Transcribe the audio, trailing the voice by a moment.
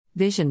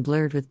Vision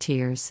blurred with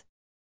tears.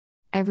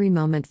 Every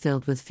moment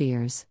filled with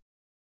fears.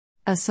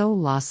 A soul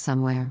lost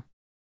somewhere.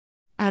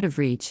 Out of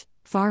reach,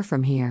 far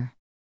from here.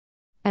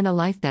 And a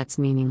life that's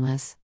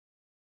meaningless.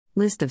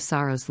 List of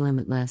sorrows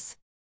limitless.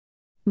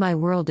 My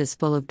world is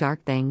full of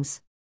dark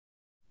things.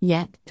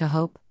 Yet, to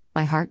hope,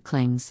 my heart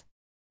clings.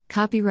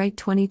 Copyright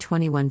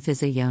 2021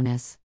 Fiza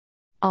Yonis.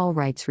 All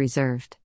rights reserved.